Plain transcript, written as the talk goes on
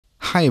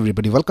Hi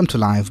everybody, welcome to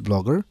Live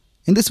Blogger.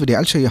 In this video,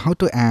 I'll show you how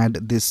to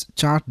add this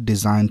chart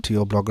design to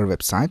your Blogger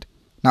website.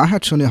 Now I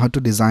had shown you how to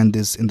design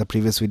this in the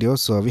previous video.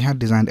 So we had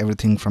designed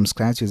everything from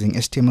scratch using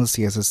HTML,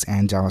 CSS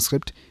and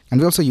JavaScript.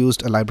 And we also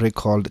used a library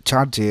called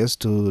Chart.js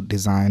to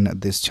design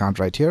this chart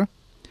right here.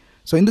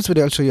 So in this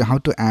video, I'll show you how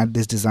to add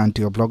this design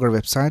to your Blogger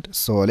website.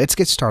 So let's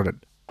get started.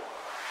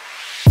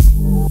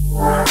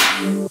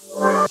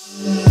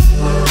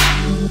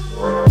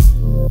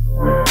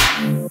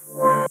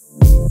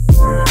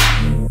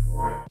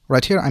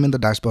 Right here, I'm in the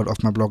dashboard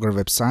of my Blogger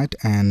website,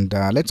 and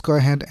let's go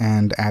ahead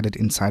and add it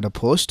inside a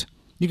post.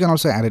 You can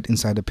also add it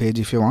inside a page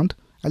if you want.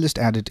 I'll just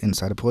add it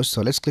inside a post.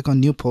 So let's click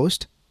on New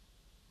Post.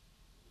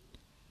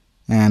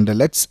 And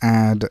let's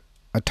add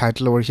a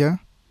title over here.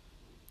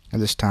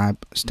 I'll just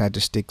type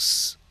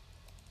Statistics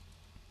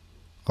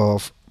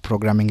of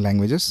Programming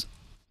Languages.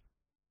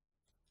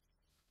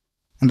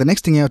 And the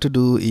next thing you have to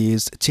do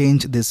is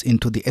change this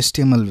into the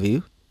HTML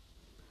view.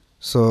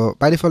 So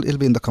by default, it'll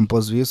be in the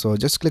compose view. So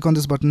just click on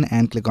this button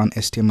and click on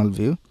HTML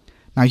view.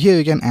 Now here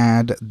you can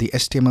add the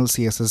HTML,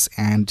 CSS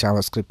and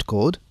JavaScript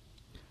code.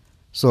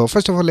 So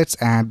first of all, let's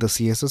add the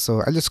CSS.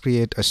 So I'll just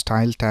create a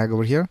style tag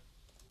over here.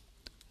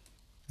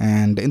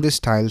 And in this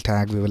style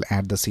tag, we will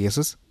add the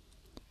CSS.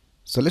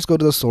 So let's go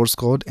to the source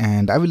code,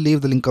 and I will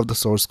leave the link of the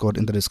source code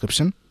in the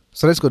description.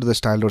 So let's go to the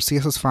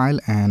style.css file,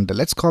 and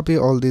let's copy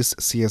all this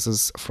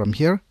CSS from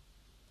here.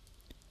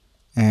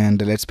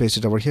 And let's paste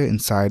it over here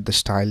inside the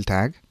style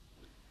tag.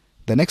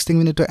 The next thing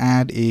we need to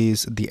add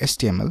is the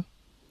HTML.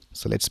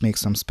 So let's make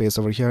some space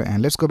over here,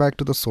 and let's go back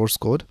to the source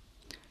code.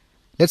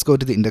 Let's go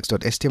to the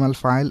index.html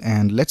file,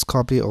 and let's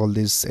copy all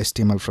this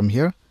HTML from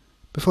here.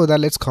 Before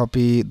that, let's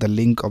copy the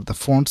link of the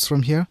fonts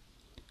from here.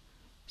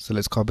 So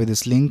let's copy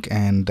this link,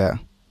 and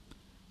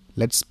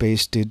let's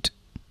paste it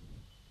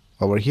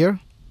over here.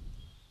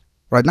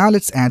 Right now,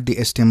 let's add the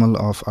HTML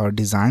of our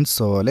design.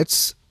 So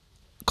let's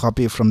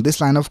copy from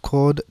this line of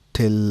code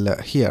till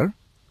here.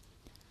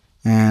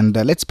 And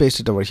let's paste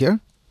it over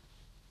here.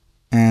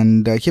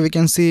 And here we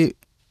can see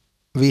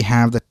we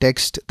have the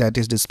text that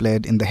is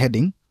displayed in the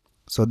heading.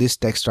 So this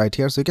text right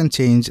here, so you can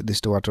change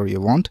this to whatever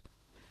you want.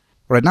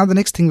 Right now, the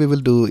next thing we will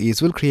do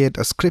is we'll create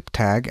a script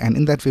tag, and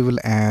in that we will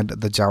add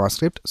the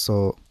JavaScript.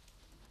 So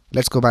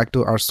let's go back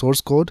to our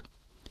source code,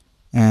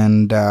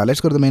 and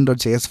let's go to the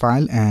main.js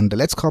file, and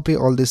let's copy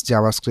all this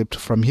JavaScript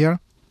from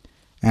here,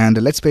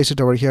 and let's paste it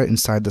over here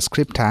inside the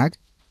script tag.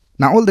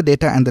 Now all the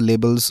data and the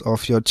labels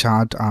of your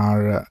chart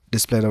are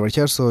displayed over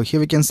here. So here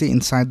we can see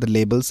inside the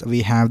labels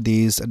we have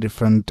these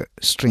different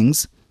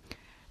strings,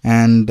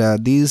 and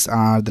these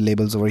are the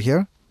labels over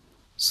here.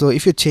 So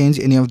if you change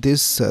any of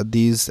this,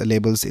 these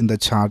labels in the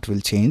chart will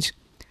change.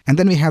 And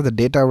then we have the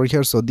data over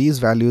here. So these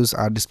values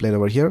are displayed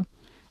over here,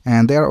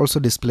 and they are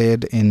also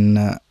displayed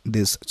in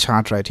this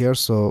chart right here.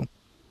 So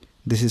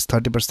this is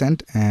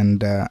 30%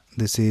 and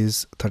this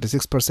is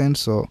 36%.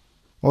 So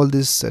all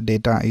this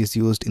data is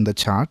used in the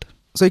chart.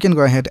 So you can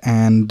go ahead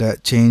and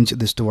change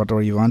this to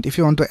whatever you want. If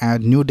you want to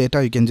add new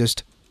data, you can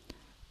just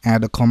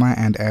add a comma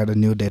and add a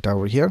new data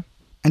over here.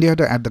 And you have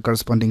to add the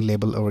corresponding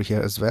label over here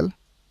as well.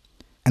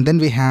 And then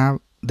we have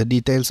the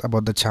details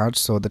about the chart.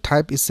 So the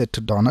type is set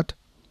to donut.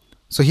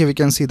 So here we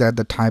can see that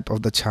the type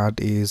of the chart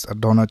is a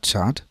donut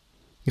chart.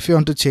 If you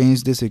want to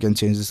change this, you can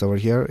change this over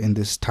here in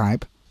this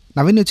type.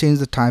 Now when you change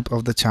the type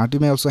of the chart, you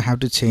may also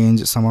have to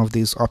change some of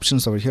these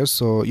options over here.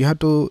 So you have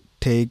to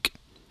take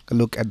a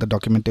look at the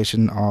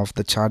documentation of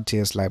the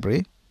Chart.js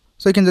library.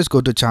 So you can just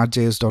go to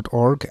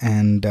chartjs.org,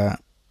 and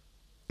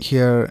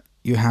here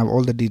you have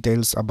all the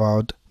details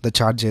about the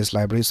Chart.js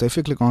library. So if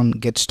you click on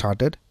Get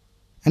Started,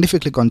 and if you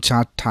click on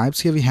chart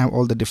types, here we have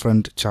all the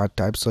different chart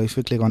types. So if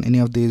you click on any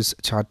of these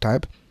chart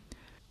type,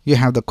 you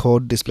have the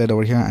code displayed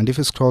over here. And if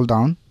you scroll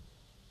down,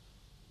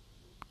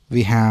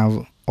 we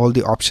have all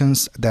the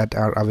options that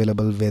are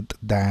available with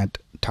that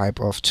type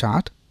of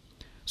chart.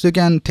 So you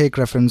can take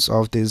reference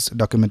of this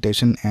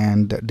documentation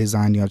and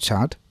design your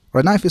chart.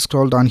 Right now, if you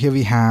scroll down, here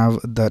we have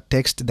the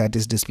text that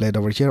is displayed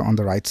over here on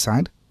the right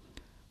side.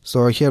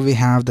 So here we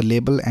have the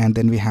label, and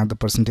then we have the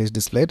percentage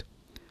displayed.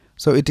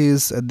 So it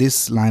is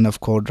this line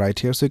of code right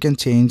here. So you can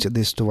change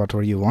this to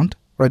whatever you want.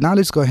 Right now,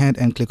 let's go ahead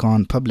and click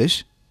on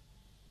Publish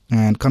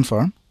and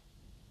Confirm.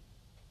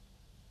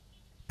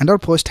 And our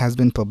post has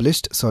been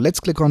published. So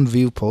let's click on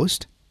View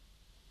Post.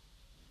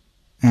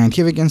 And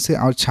here we can see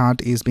our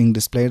chart is being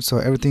displayed. So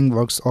everything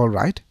works all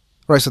right.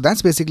 Right, so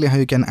that's basically how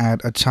you can add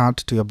a chart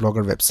to your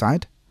Blogger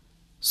website.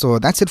 So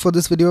that's it for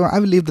this video. I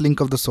will leave the link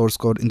of the source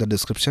code in the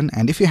description.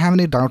 And if you have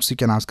any doubts, you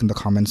can ask in the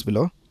comments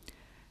below.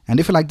 And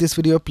if you like this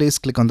video, please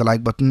click on the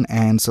like button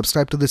and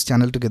subscribe to this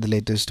channel to get the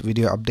latest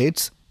video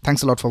updates.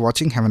 Thanks a lot for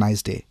watching. Have a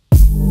nice day.